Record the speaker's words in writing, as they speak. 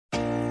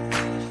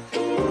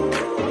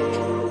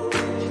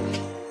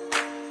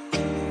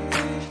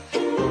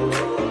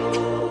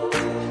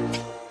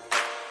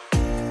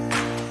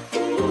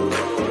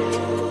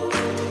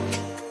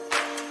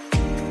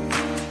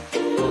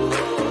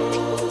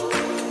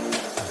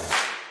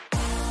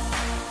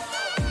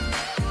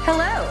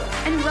Hello,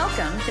 and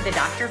welcome to the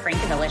Dr.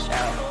 Francavilla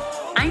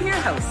Show. I'm your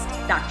host,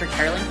 Dr.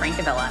 Carolyn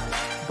Francavilla,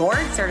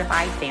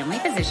 board-certified family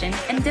physician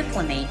and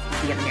diplomate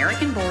with the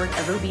American Board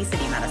of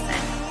Obesity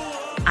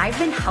Medicine. I've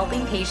been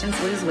helping patients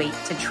lose weight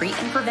to treat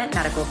and prevent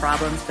medical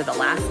problems for the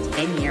last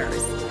 10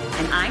 years,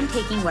 and I'm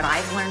taking what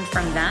I've learned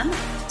from them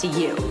to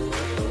you.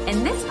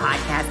 In this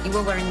podcast, you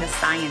will learn the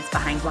science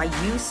behind why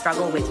you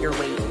struggle with your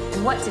weight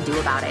and what to do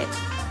about it,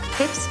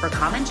 tips for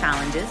common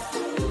challenges,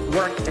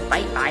 work to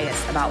fight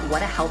bias about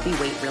what a healthy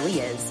weight really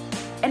is,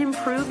 and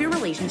improve your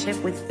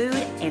relationship with food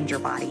and your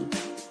body.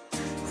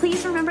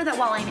 Please remember that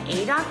while I'm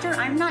a doctor,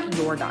 I'm not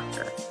your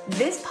doctor.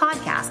 This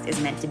podcast is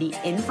meant to be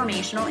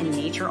informational in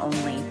nature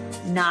only,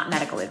 not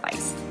medical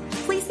advice.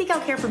 Please seek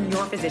out care from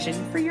your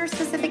physician for your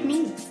specific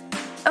needs.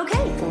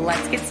 Okay,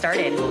 let's get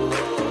started.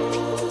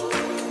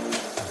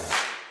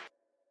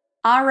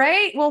 All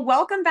right, well,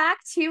 welcome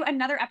back to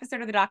another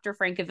episode of the Dr.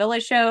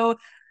 Francavilla Show.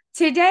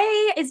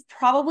 Today is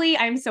probably,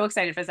 I'm so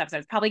excited for this episode.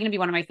 It's probably going to be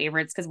one of my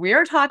favorites because we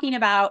are talking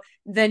about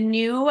the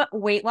new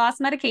weight loss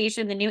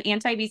medication, the new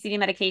anti-obesity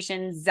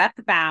medication,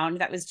 Zepbound,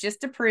 that was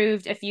just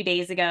approved a few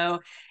days ago.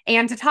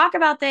 And to talk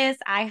about this,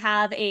 I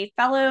have a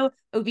fellow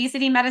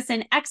obesity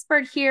medicine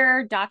expert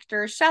here,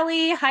 Dr.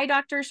 Shelly. Hi,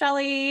 Dr.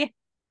 Shelly.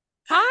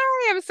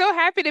 Hi, I'm so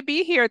happy to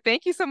be here.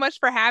 Thank you so much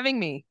for having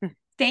me.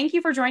 Thank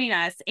you for joining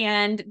us.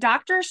 And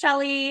Dr.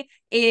 Shelly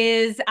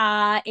is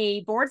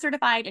a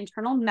board-certified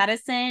internal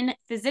medicine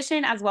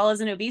physician as well as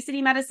an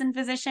obesity medicine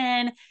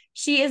physician.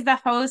 She is the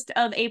host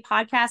of a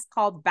podcast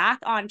called Back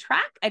on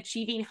Track,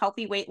 Achieving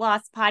Healthy Weight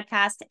Loss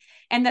podcast,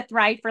 and the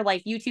Thrive for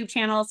Life YouTube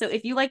channel. So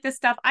if you like the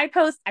stuff I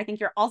post, I think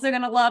you're also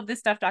going to love the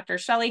stuff Dr.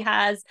 Shelly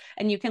has,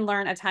 and you can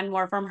learn a ton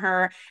more from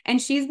her.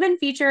 And she's been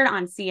featured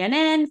on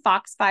CNN,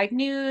 Fox 5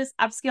 News,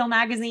 Upscale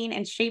Magazine,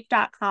 and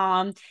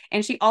Shape.com.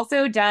 And she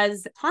also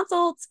does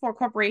consults for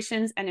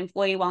corporations and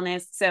employee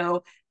wellness.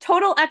 So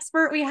total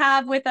expert we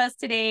have with us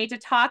today to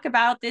talk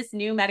about this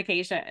new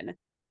medication.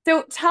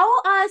 So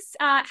tell us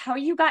how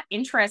you got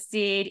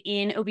interested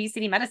in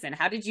obesity medicine.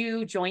 How did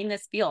you join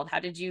this field? How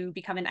did you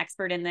become an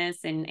expert in this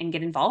and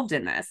get involved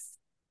in this?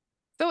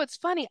 So it's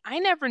funny, I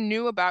never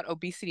knew about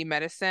obesity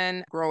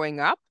medicine growing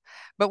up,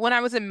 but when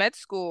I was in med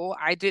school,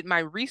 I did my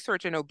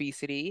research in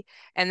obesity,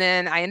 and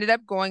then I ended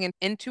up going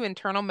into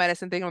internal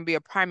medicine, thinking it would be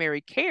a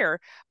primary care.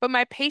 But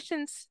my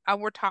patients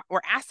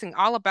were asking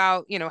all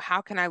about,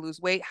 how can I lose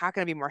weight? How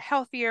can I be more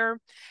healthier?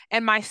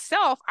 And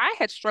myself, I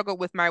had struggled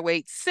with my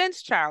weight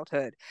since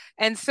childhood,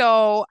 and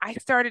so I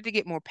started to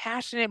get more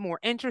passionate, more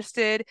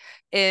interested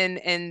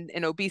in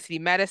obesity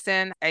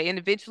medicine. I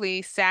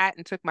eventually sat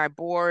and took my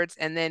boards,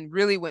 and then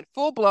really went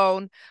full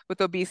blown with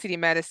obesity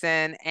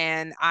medicine,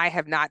 and I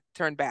have not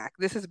turned back.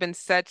 This has been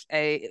such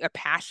a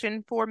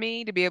passion for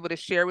me to be able to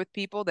share with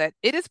people that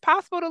it is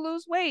possible to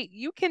lose weight.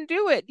 You can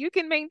do it. You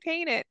can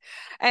maintain it.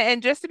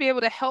 And just to be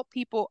able to help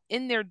people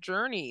in their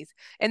journeys,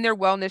 in their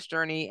wellness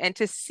journey, and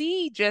to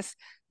see just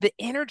the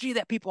energy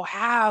that people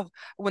have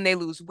when they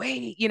lose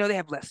weight. They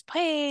have less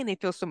pain. They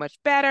feel so much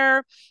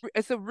better.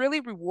 It's a really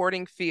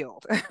rewarding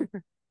field.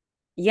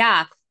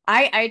 Yeah.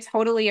 I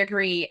totally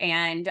agree.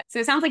 And so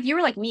it sounds like you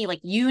were like me,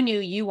 like you knew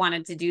you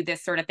wanted to do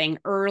this sort of thing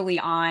early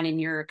on in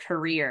your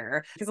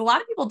career, because a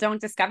lot of people don't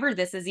discover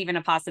this as even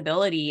a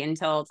possibility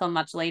until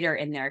much later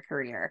in their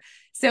career.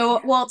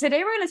 So, well,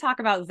 today we're going to talk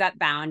about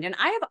Zepbound, and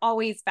I have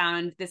always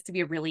found this to be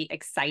a really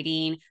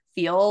exciting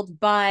field,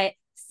 but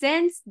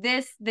since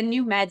the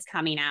new meds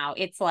coming out,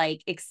 it's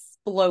like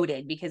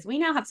exploded because we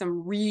now have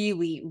some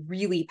really,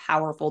 really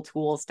powerful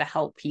tools to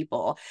help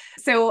people.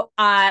 So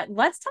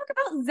let's talk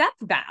about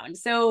Zepbound.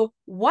 So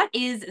what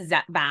is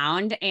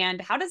Zepbound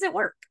and how does it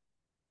work?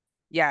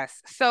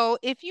 Yes. So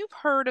if you've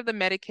heard of the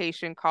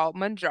medication called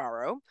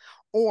Mounjaro,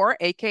 or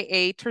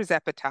AKA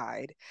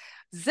tirzepatide,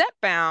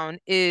 Zepbound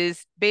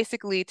is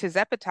basically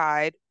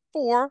tirzepatide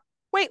for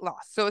weight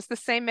loss. So it's the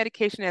same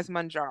medication as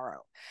Mounjaro.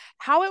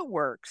 How it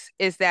works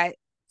is that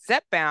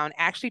Zepbound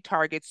actually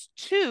targets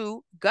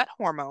two gut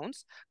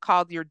hormones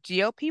called your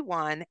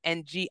GLP-1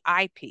 and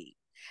GIP.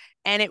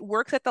 And it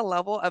works at the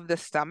level of the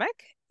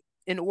stomach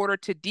in order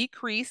to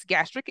decrease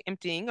gastric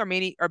emptying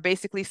or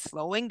basically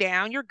slowing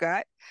down your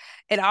gut.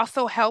 It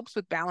also helps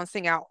with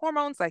balancing out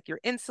hormones like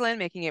your insulin,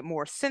 making it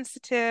more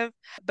sensitive,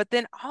 but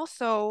then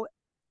also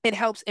it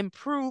helps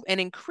improve and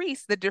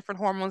increase the different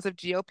hormones of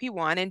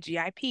GLP-1 and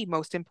GIP,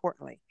 most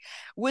importantly,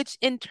 which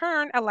in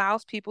turn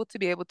allows people to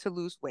be able to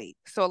lose weight.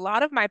 So a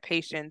lot of my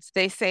patients,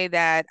 they say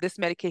that this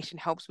medication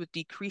helps with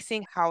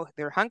decreasing how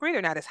they're hungry.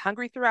 They're not as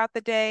hungry throughout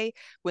the day.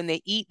 When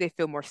they eat, they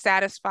feel more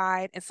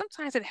satisfied. And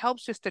sometimes it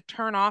helps just to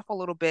turn off a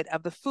little bit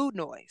of the food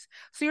noise.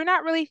 So you're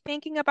not really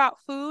thinking about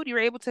food. You're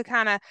able to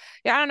kind of,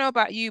 I don't know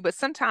about you, but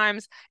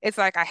sometimes it's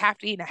like, I have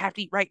to eat and I have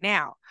to eat right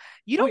now.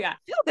 You don't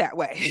feel that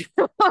way.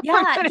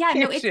 Yeah,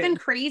 no, it's been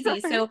crazy.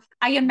 So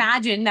I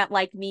imagine that,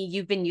 like me,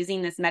 you've been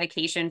using this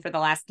medication for the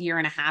last year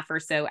and a half or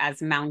so as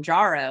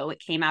Mounjaro. It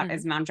came out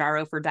as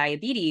Mounjaro for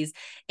diabetes.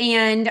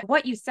 And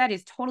what you said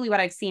is totally what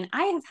I've seen.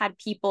 I have had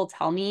people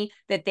tell me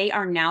that they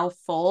are now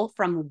full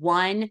from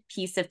one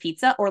piece of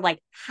pizza or like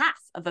half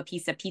of a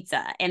piece of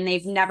pizza. And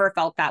they've never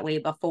felt that way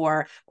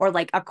before, or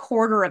like a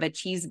quarter of a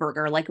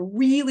cheeseburger, like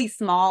really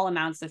small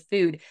amounts of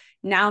food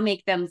now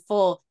make them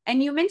full.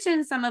 And you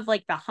mentioned some of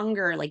like the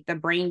hunger, like the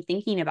brain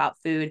thinking about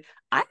food.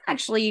 I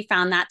actually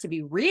found that to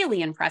be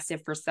really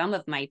impressive for some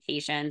of my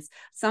patients.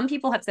 Some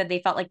people have said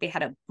they felt like they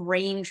had a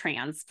brain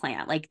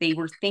transplant, like they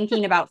were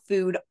thinking about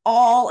food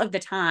all of the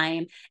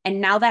time.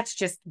 And now that's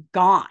just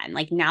gone.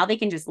 Like now they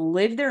can just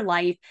live their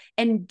life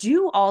and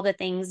do all the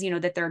things,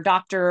 that their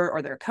doctor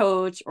or their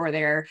coach or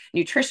their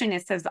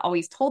nutritionist has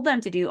always told them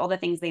to do, all the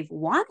things they've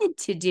wanted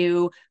to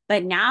do,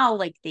 but now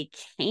like they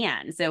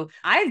can. So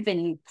I've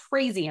been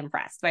crazy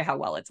impressed by how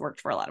well it's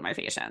worked for a lot of my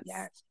patients.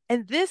 Yes.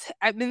 And this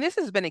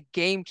has been a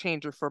game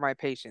changer for my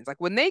patients. Like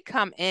when they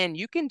come in,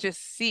 you can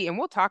just see, and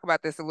we'll talk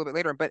about this a little bit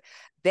later, but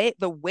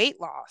the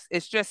weight loss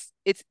is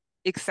it's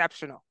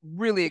exceptional,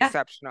 really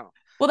exceptional.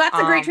 Well, that's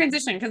a great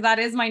transition because that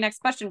is my next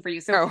question for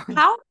you. So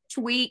how much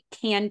weight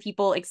can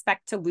people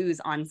expect to lose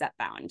on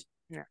Zepbound?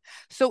 Yeah.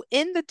 So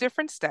in the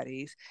different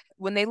studies,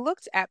 when they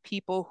looked at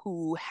people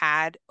who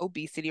had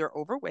obesity or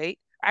overweight,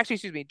 actually,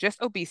 excuse me,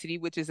 just obesity,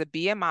 which is a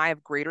BMI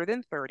of greater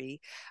than 30,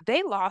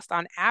 they lost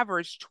on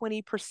average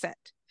 20%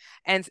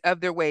 and of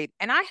their weight.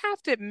 And I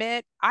have to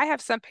admit, I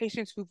have some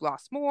patients who've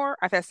lost more.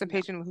 I've had some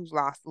patients who've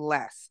lost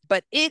less.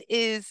 But it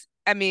is,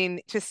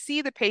 to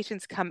see the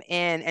patients come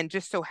in and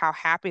just so how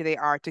happy they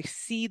are to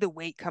see the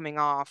weight coming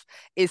off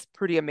is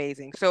pretty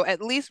amazing. So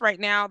at least right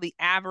now, the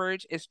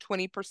average is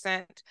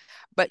 20%,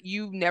 but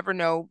you never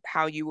know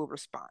how you will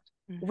respond.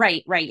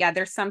 Right. Yeah.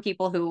 There's some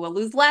people who will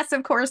lose less,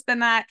 of course, than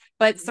that,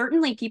 but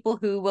certainly people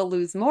who will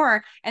lose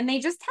more. And they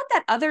just had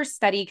that other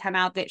study come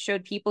out that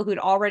showed people who'd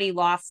already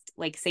lost,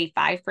 like, say,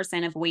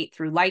 5% of weight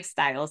through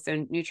lifestyle.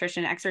 So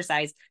nutrition,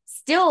 exercise,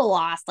 still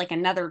lost like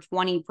another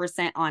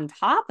 20% on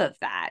top of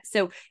that.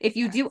 So if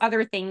you do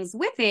other things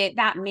with it,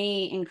 that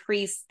may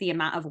increase the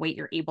amount of weight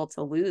you're able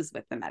to lose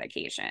with the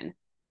medication.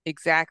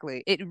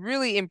 Exactly. It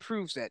really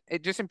improves it.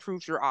 It just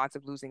improves your odds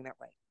of losing that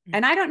weight.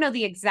 And I don't know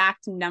the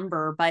exact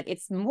number, but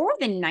it's more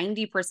than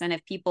 90%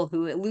 of people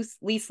who at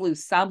least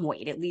lose some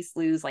weight, at least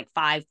lose like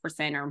 5%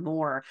 or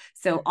more.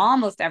 So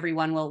almost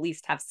everyone will at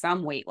least have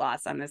some weight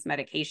loss on this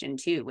medication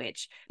too,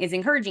 which is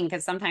encouraging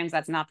because sometimes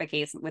that's not the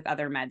case with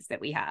other meds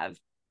that we have.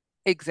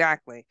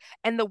 Exactly.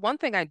 And the one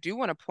thing I do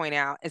want to point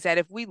out is that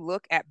if we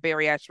look at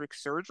bariatric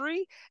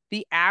surgery,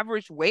 the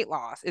average weight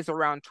loss is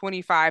around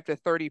 25 to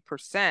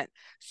 30%.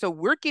 So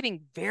we're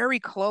getting very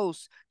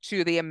close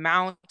to the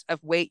amount of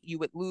weight you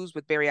would lose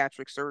with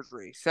bariatric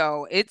surgery.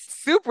 So it's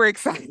super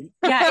exciting.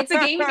 Yeah, it's a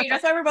game changer.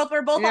 That's why we're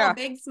both all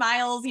big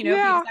smiles. If you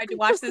decide to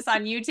watch this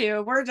on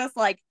YouTube, we're just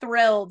like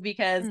thrilled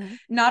because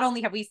not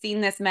only have we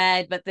seen this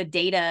med, but the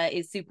data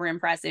is super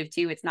impressive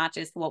too. It's not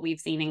just what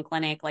we've seen in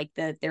clinic. Like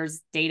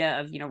there's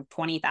data of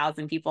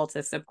 20,000 people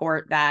to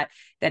support that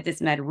this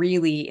med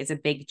really is a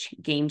big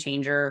game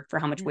changer for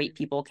how much weight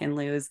people can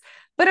lose.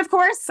 But of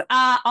course,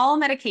 all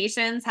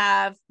medications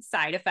have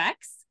side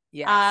effects.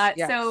 Yes.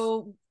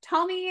 So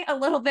tell me a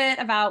little bit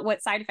about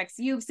what side effects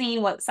you've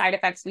seen, what side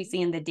effects we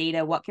see in the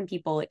data, what can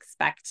people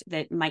expect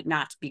that might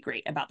not be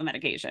great about the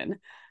medication?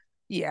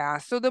 Yeah,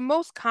 so the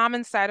most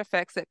common side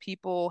effects that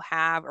people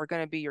have are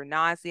going to be your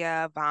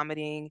nausea,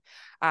 vomiting.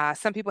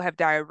 Some people have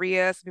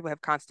diarrhea, some people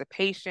have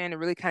constipation. It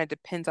really kind of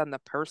depends on the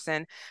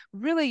person.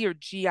 Really, your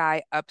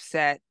GI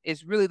upset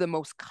is really the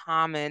most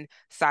common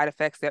side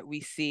effects that we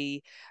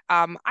see.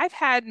 I've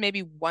had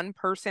maybe one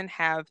person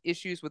have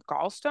issues with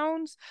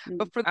gallstones,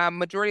 but for the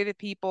majority of the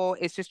people,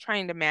 it's just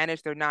trying to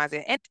manage their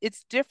nausea. And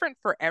it's different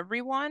for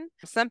everyone.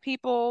 Some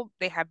people,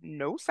 they have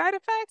no side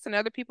effects, and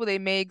other people, they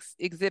may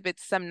exhibit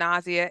some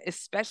nausea,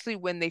 especially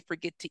when they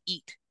forget to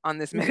eat on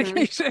this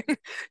medication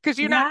because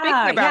you're not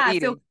thinking about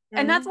eating.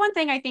 And that's one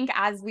thing I think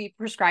as we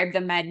prescribe the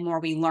med more,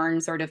 we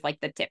learn sort of like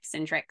the tips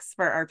and tricks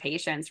for our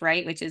patients,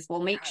 right? Which is, well,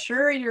 make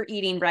sure you're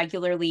eating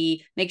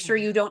regularly, make sure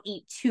you don't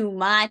eat too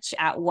much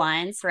at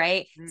once,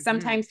 right?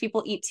 Sometimes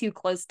people eat too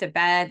close to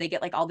bed. They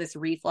get like all this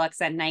reflux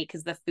at night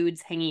because the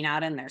food's hanging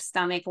out in their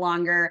stomach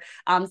longer.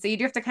 So you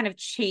do have to kind of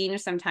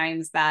change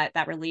sometimes that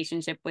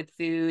relationship with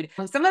food.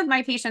 Some of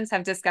my patients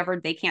have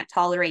discovered they can't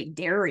tolerate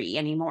dairy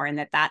anymore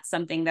and that's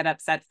something that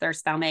upsets their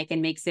stomach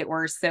and makes it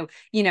worse. So,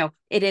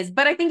 it is,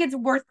 but I think it's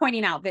worth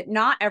pointing out that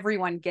not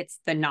everyone gets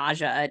the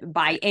nausea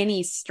by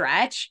any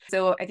stretch.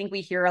 So I think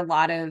we hear a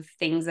lot of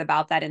things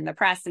about that in the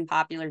press and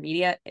popular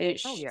media. It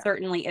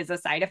certainly is a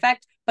side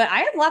effect, but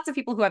I have lots of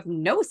people who have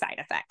no side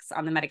effects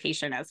on the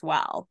medication as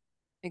well.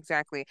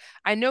 Exactly.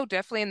 I know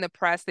definitely in the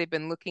press they've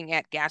been looking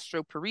at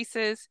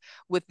gastroparesis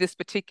with this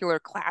particular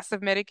class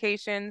of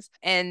medications.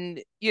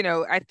 And,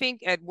 I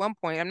think at one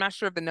point, I'm not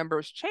sure if the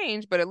numbers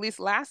changed, but at least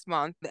last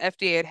month, the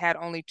FDA had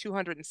only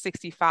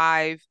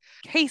 265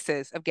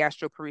 cases of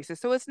gastroparesis.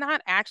 So it's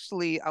not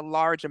actually a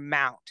large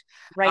amount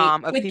Right.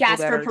 of With people that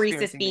are gastroparesis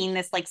experiencing being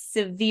these. this like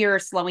severe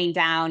slowing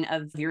down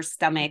of your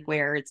stomach Mhm.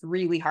 where it's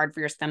really hard for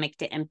your stomach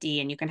to empty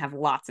and you can have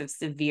lots of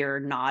severe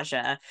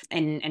nausea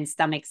and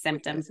stomach With it.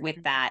 symptoms with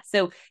Mhm. that.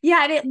 So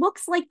yeah, it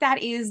looks like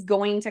that is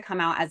going to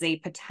come out as a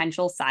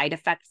potential side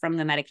effect from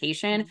the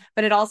medication, Mhm.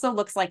 but it also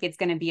looks like it's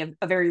going to be a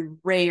very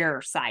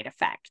rare side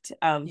effect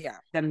of Yeah.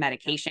 the Yeah.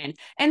 medication.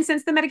 And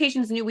since the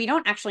medication is new, we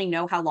don't actually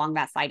know how long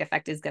that side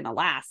effect is going to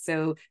last.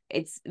 So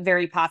it's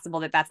very possible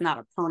that that's not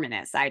a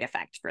permanent side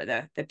effect for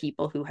the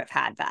people who have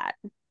had that.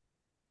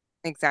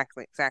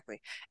 Exactly, exactly.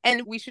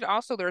 And we should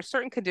also, there are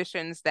certain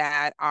conditions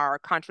that are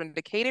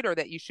contraindicated or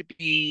that you should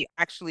be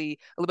actually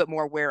a little bit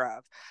more aware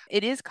of.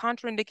 It is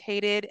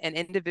contraindicated in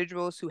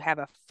individuals who have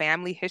a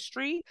family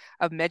history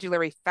of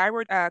medullary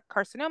thyroid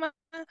carcinoma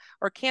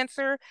or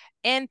cancer,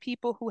 and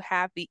people who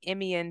have the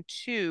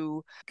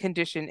MEN2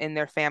 condition in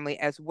their family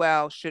as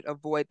well should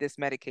avoid this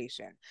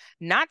medication.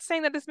 Not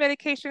saying that this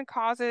medication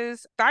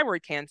causes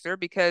thyroid cancer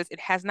because it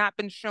has not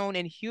been shown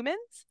in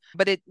humans,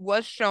 but it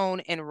was shown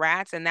in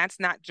rats, and that's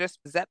not just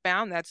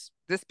Zepbound, that's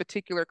this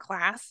particular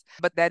class,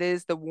 but that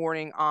is the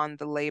warning on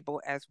the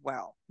label as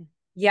well.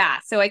 Yeah,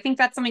 so I think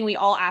that's something we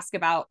all ask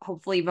about,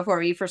 hopefully, before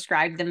we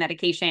prescribe the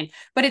medication.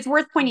 But it's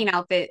worth pointing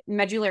out that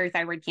medullary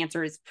thyroid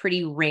cancer is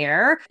pretty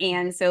rare.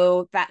 And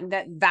so that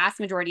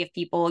vast majority of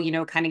people,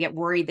 kind of get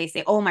worried. They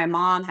say, oh, my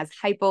mom has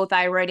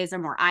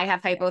hypothyroidism or I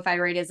have Yeah.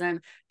 hypothyroidism.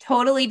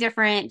 Totally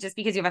different. Just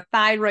because you have a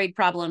thyroid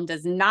problem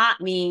does not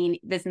mean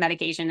this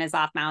medication is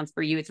off bounds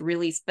for you. It's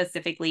really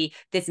specifically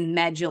this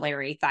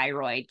medullary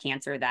thyroid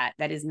cancer that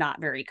is not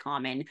very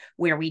common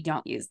where we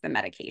don't use the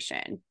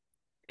medication.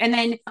 And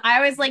then I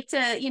always like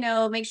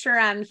to, make sure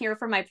I'm here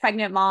for my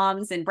pregnant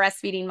moms and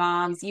breastfeeding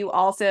moms. You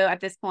also, at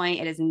this point,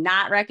 it is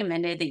not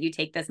recommended that you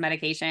take this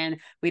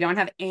medication. We don't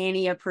have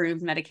any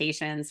approved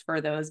medications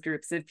for those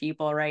groups of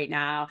people right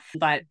now.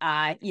 But,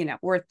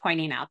 worth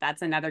pointing out,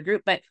 that's another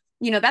group. But,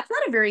 that's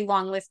not a very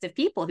long list of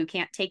people who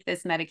can't take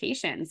this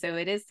medication. So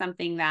it is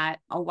something that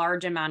a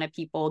large amount of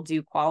people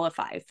do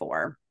qualify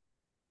for.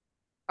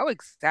 Oh,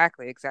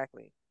 exactly,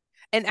 exactly.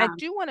 And I Um,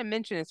 do want to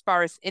mention, as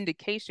far as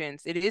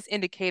indications, it is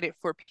indicated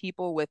for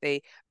people with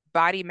a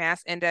body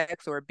mass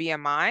index or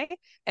BMI.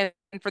 And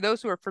for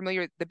those who are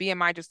familiar, the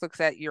BMI just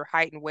looks at your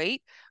height and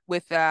weight.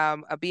 With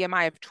a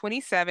BMI of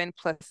 27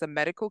 plus a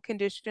medical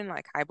condition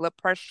like high blood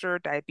pressure,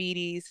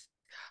 diabetes,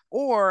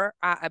 or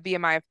a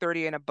BMI of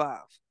 30 and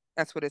above.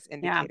 That's what it's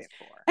Yeah. indicated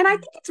for. And I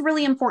think it's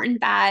really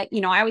important that,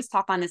 I always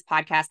talk on this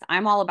podcast,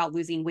 I'm all about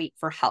losing weight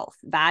for health.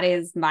 That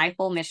is my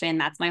whole mission.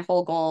 That's my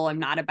whole goal. I'm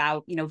not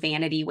about,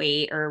 vanity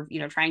weight or,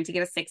 trying to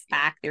get a six Yeah.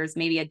 pack. There's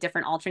maybe a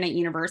different alternate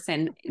universe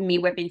and me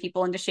whipping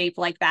people into shape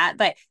like that.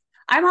 But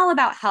I'm all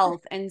about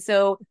health. And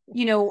so,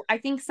 I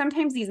think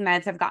sometimes these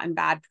meds have gotten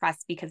bad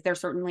press because there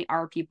certainly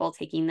are people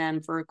taking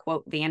them for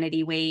quote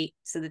vanity weight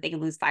so that they can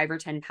lose 5 or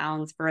 10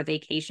 pounds for a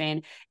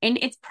vacation. And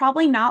it's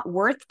probably not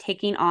worth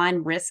taking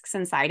on risks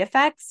and side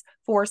effects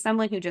for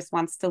someone who just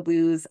wants to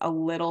lose a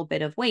little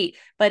bit of weight.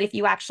 But if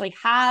you actually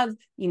have,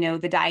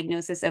 the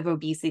diagnosis of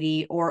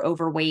obesity or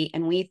overweight,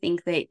 and we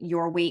think that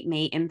your weight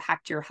may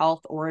impact your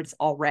health or it's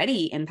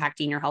already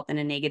impacting your health in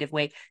a negative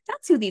way,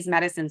 that's who these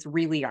medicines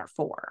really are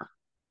for.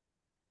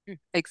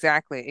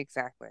 Exactly,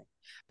 exactly.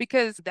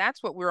 Because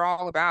that's what we're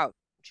all about,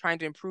 trying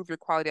to improve your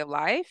quality of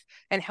life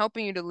and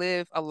helping you to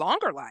live a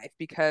longer life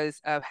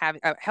because of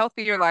having a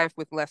healthier life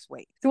with less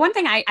weight. So one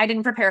thing I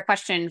didn't prepare a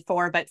question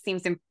for, but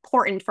seems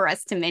important for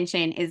us to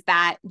mention is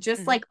that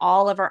just Mhm. like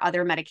all of our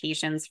other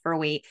medications for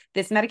weight,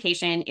 this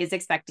medication is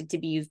expected to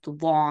be used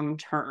long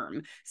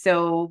term.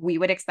 So we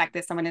would expect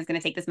that someone is going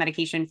to take this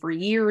medication for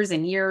years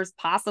and years,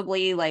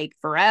 possibly like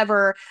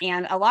forever.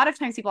 And a lot of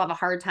times people have a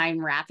hard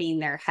time wrapping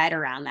their head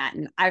around that.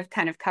 And I've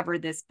kind of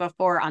covered this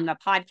before on the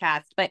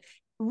podcast, but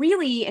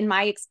really, in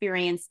my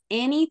experience,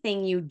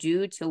 anything you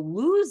do to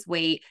lose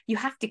weight, you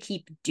have to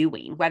keep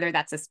doing, whether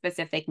that's a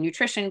specific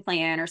nutrition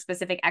plan or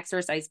specific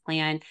exercise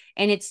plan.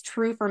 And it's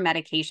true for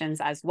medications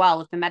as well.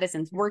 If the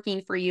medicine's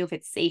working for you, if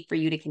it's safe for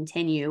you to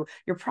continue,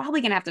 you're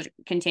probably going to have to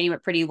continue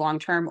it pretty long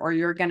term, or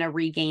you're going to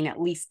regain at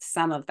least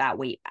some of that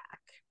weight back.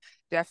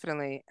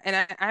 Definitely.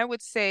 And I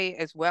would say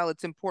as well,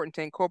 it's important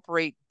to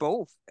incorporate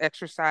both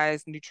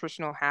exercise,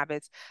 nutritional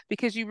habits,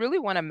 because you really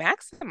want to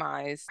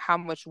maximize how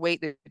much weight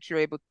that you're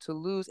able to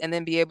lose and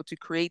then be able to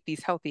create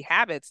these healthy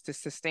habits to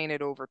sustain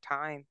it over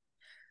time.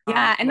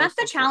 Yeah, and that's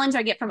Most the challenge I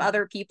importantly. get from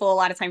other people a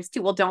lot of times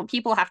too. Well, don't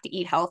people have to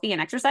eat healthy and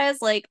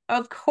exercise? Like,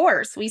 of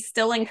course, we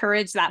still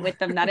encourage that with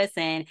the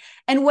medicine.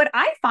 And what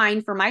I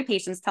find for my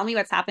patients, tell me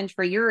what's happened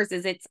for yours,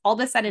 is it's all of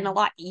a sudden a Mhm.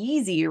 lot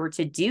easier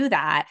to do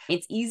that.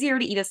 It's easier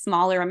to eat a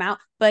smaller amount,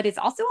 but it's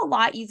also a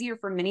lot easier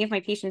for many of my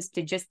patients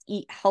to just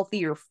eat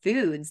healthier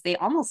foods. They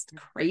almost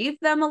crave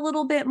them a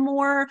little bit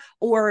more,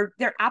 or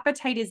their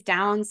appetite is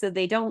down, so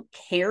they don't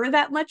care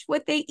that much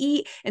what they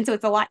eat. And so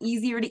it's a lot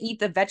easier to eat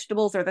the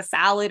vegetables or the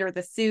salad or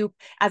the soup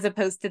as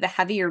opposed to the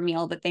heavier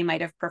meal that they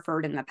might have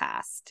preferred in the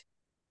past.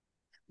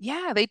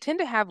 Yeah, they tend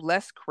to have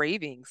less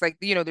cravings. Like,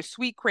 the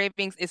sweet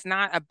cravings, it's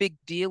not a big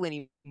deal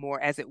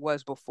anymore as it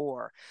was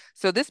before.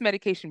 So this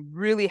medication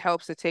really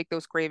helps to take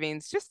those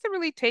cravings, just to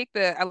really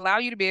allow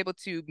you to be able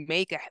to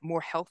make a more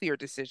healthier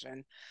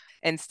decision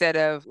instead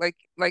of like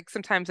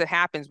sometimes it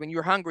happens when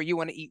you're hungry, you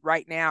want to eat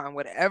right now and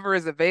whatever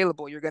is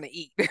available, you're going to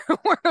eat.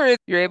 Whether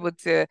you're able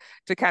to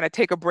kind of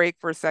take a break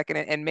for a second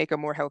and make a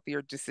more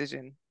healthier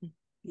decision.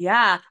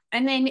 Yeah.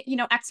 And then,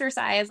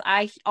 exercise,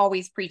 I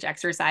always preach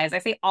exercise. I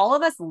say all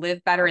of us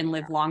live better Oh, and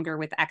live longer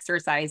with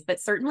exercise, but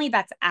certainly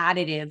that's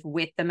additive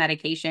with the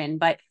medication.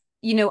 But,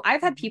 I've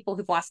had mhm. people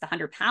who've lost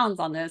 100 pounds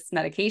on this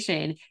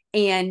medication,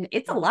 and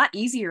it's a Mhm. lot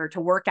easier to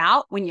work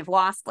out when you've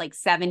lost like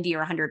 70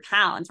 or 100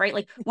 pounds, right?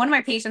 Like one of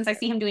my patients, I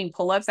see him doing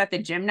pull-ups at the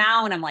gym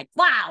now, and I'm like,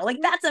 wow,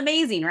 like that's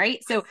amazing,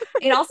 right? So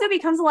it also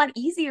becomes a lot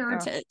easier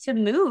Yeah. to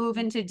move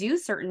and to do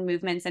certain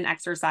movements and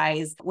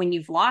exercise when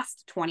you've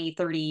lost 20,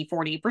 30,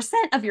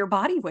 40% of your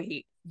body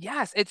weight.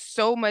 Yes, it's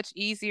so much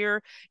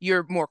easier.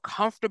 You're more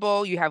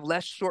comfortable. You have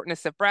less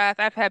shortness of breath.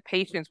 I've had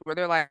patients where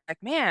they're like,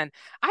 man,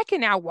 I can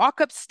now walk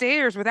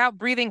upstairs without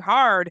breathing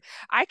hard.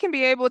 I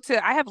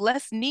have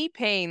less knee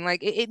pain.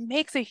 Like it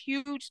makes a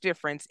huge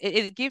difference.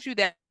 It gives you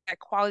that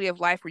quality of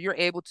life where you're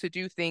able to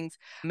do things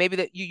maybe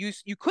that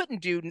you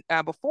couldn't do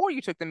before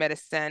you took the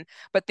medicine,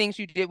 but things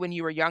you did when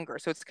you were younger.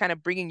 So it's kind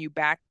of bringing you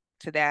back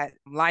to that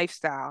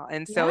lifestyle.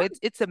 And so Yeah.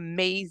 it's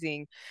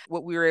amazing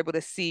what we were able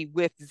to see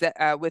with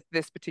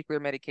this particular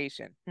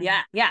medication.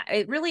 Yeah, yeah,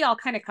 it really all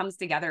kind of comes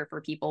together for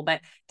people,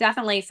 but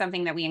definitely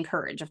something that we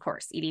encourage, of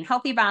course. Eating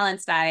healthy,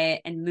 balanced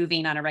diet and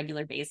moving on a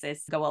regular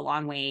basis go a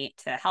long way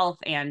to health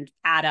and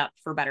add up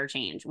for better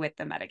change with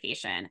the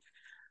medication.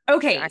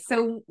 Okay, Exactly.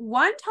 so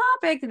one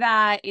topic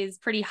that is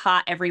pretty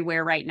hot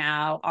everywhere right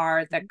now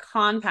are the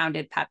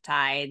compounded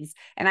peptides.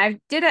 And I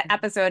did an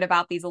episode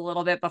about these a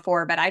little bit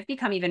before, but I've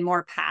become even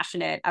more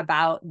passionate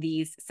about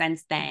these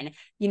since then.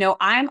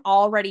 I'm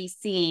already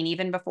seeing,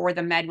 even before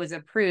the med was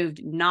approved,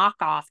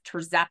 knockoff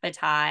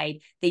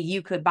tirzepatide that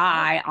you could Oh.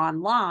 buy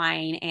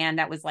online. And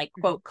that was like,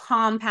 quote,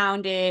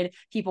 compounded.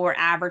 People were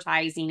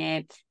advertising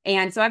it.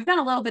 And so I've done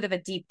a little bit of a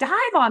deep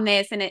dive on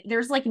this, and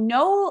there's like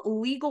no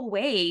legal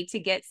way to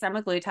get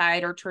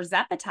semaglutide or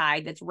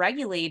tirzepatide that's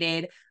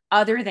regulated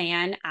other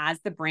than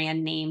as the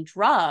brand name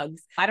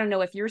drugs. I don't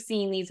know if you're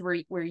seeing these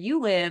where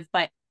you live,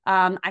 but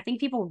I think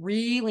people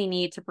really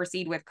need to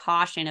proceed with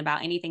caution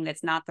about anything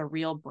that's not the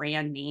real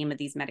brand name of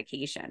these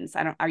medications.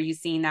 Are you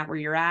seeing that where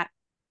you're at?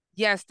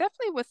 Yes,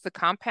 definitely with the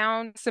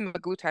compound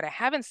semaglutide. I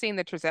haven't seen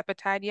the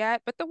tirzepatide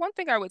yet, but the one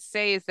thing I would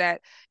say is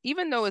that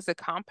even though it's a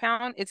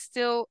compound, it's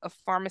still a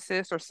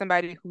pharmacist or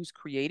somebody who's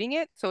creating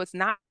it. So it's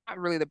not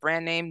really the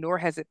brand name, nor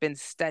has it been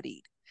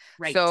studied.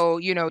 Right. So,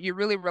 you're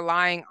really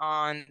relying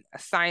on a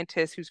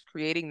scientist who's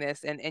creating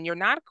this, and you're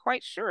not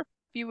quite sure if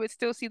you would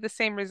still see the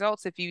same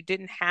results if you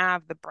didn't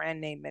have the brand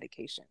name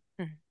medication.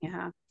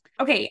 Yeah.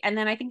 Okay. And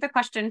then I think the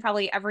question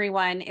probably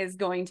everyone is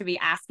going to be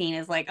asking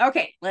is like,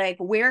 okay, like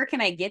where can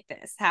I get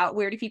this?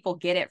 Where do people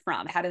get it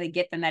from? How do they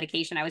get the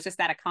medication? I was just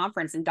at a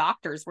conference and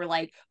doctors were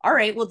like, all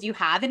right, well, do you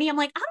have any? I'm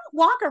like, I don't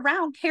walk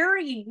around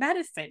carrying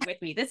medicine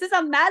with me. This is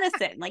a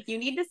medicine. Like you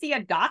need to see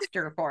a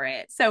doctor for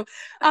it. So,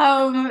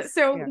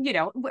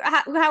 Yeah.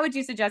 how would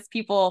you suggest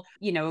people,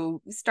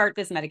 start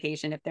this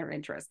medication if they're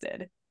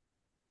interested?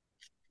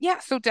 Yeah,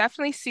 so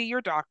definitely see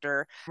your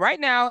doctor. Right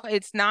now,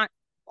 it's not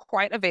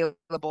quite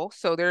available,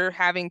 so they're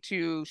having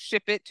to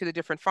ship it to the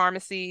different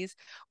pharmacies.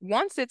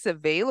 Once it's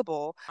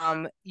available,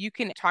 you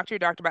can talk to your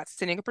doctor about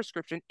sending a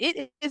prescription.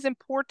 It is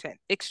important,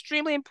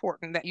 extremely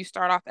important, that you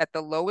start off at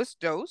the lowest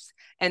dose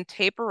and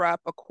taper up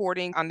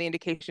according on the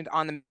indications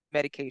on the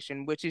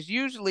medication, which is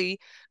usually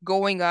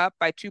going up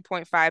by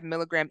 2.5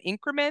 milligram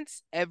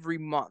increments every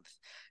month.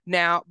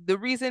 Now, the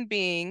reason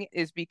being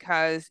is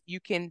because you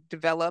can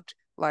develop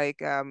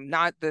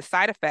not the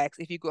side effects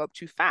if you go up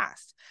too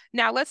fast.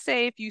 Now, let's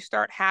say if you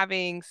start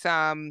having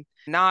some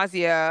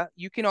nausea,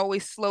 you can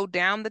always slow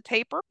down the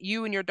taper.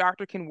 You and your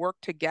doctor can work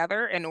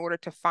together in order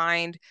to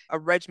find a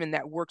regimen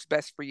that works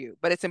best for you.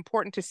 But it's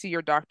important to see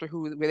your doctor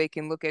where they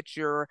can look at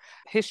your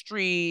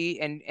history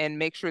and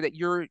make sure that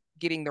you're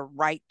getting the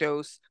right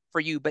dose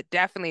for you. But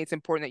definitely it's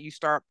important that you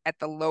start at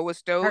the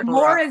lowest dose or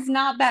More up is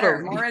not better.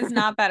 slowly. More is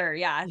not better.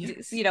 Yeah.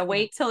 Yes. Yeah.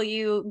 Wait till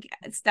you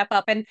step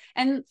up. And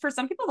for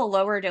some people, the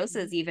lower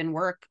doses even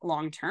work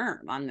long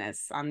term on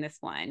this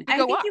one. To I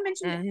go think up. you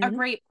mentioned a Hmm.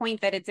 great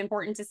point that it's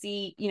important to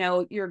see,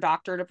 your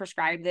doctor to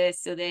prescribe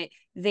this so that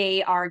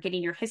They are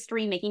getting your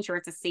history, making sure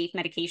it's a safe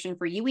medication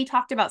for you. We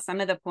talked about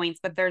some of the points,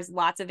 but there's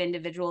lots of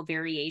individual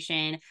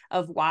variation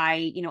of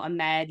why, a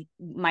med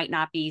might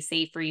not be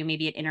safe for you.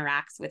 Maybe it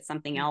interacts with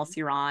something else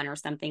you're on or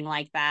something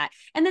like that.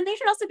 And then they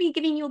should also be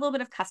giving you a little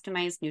bit of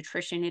customized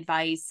nutrition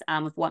advice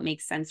with what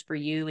makes sense for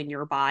you and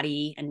your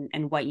body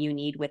and what you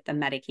need with the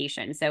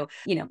medication. So,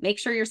 make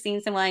sure you're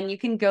seeing someone. You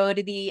can go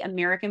to the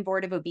American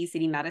Board of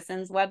Obesity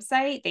Medicine's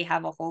website. They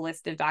have a whole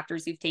list of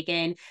doctors who've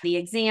taken the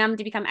exam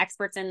to become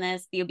experts in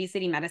this. The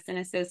Obesity Medicine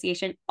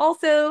Association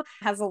also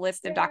has a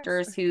list of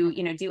doctors who,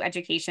 do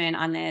education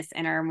on this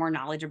and are more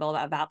knowledgeable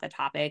about the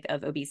topic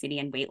of obesity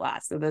and weight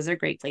loss. So those are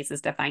great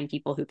places to find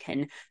people who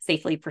can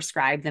safely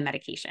prescribe the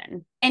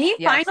medication. Any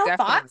final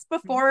thoughts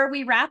before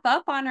we wrap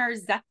up on our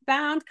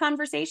Zepbound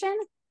conversation?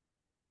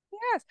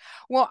 Yes.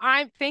 Well,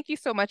 thank you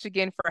so much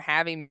again for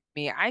having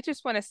me. I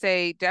just want to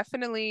say,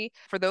 definitely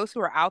for those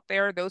who are out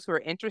there, those who are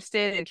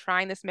interested in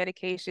trying this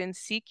medication,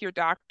 seek your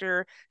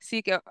doctor,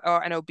 seek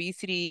an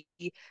obesity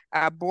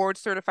board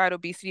certified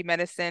obesity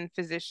medicine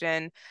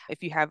physician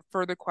if you have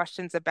further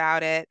questions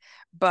about it.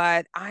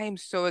 But I am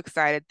so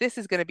excited. This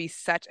is going to be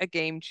such a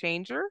game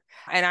changer,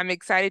 and I'm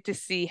excited to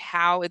see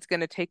how it's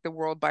going to take the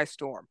world by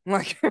storm. We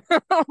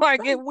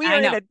are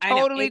in a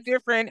totally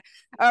different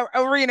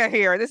arena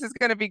here. This is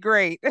going to be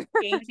great.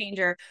 Game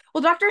changer.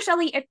 Well, Dr.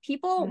 Shelly, if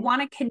people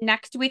want to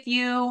connect with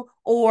you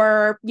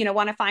or,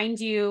 want to find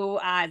you,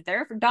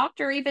 their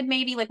doctor, even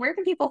maybe, where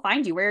can people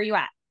find you? Where are you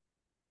at?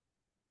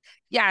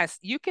 Yes,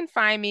 you can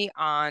find me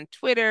on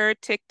Twitter,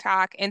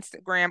 TikTok,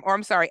 Instagram, or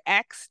I'm sorry,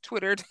 X,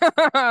 Twitter.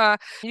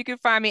 You can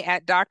find me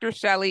at Dr.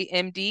 Shelly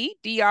MD,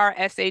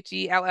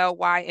 DrShelly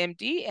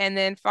MD, and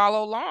then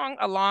follow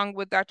along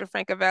with Dr.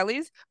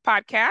 Francovelli's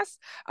podcast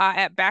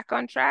at Back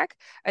on Track,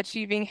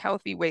 Achieving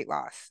Healthy Weight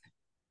Loss.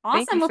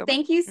 Awesome.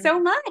 Thank you so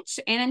much.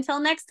 And until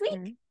next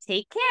week,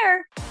 take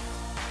care.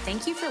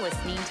 Thank you for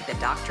listening to the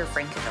Dr.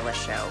 Francovilla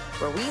Show,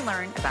 where we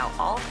learn about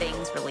all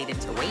things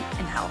related to weight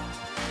and health.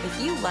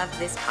 If you love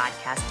this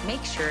podcast,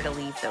 make sure to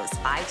leave those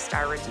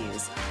 5-star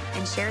reviews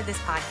and share this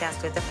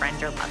podcast with a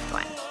friend or loved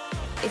one.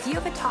 If you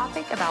have a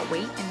topic about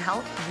weight and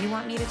health you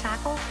want me to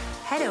tackle,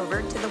 head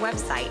over to the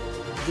website,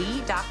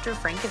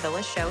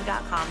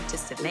 thedrfrancovillashow.com to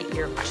submit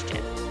your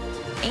question.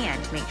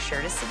 And make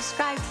sure to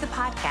subscribe to the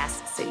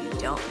podcast so you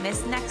don't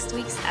miss next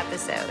week's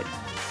episode.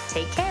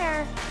 Take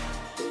care.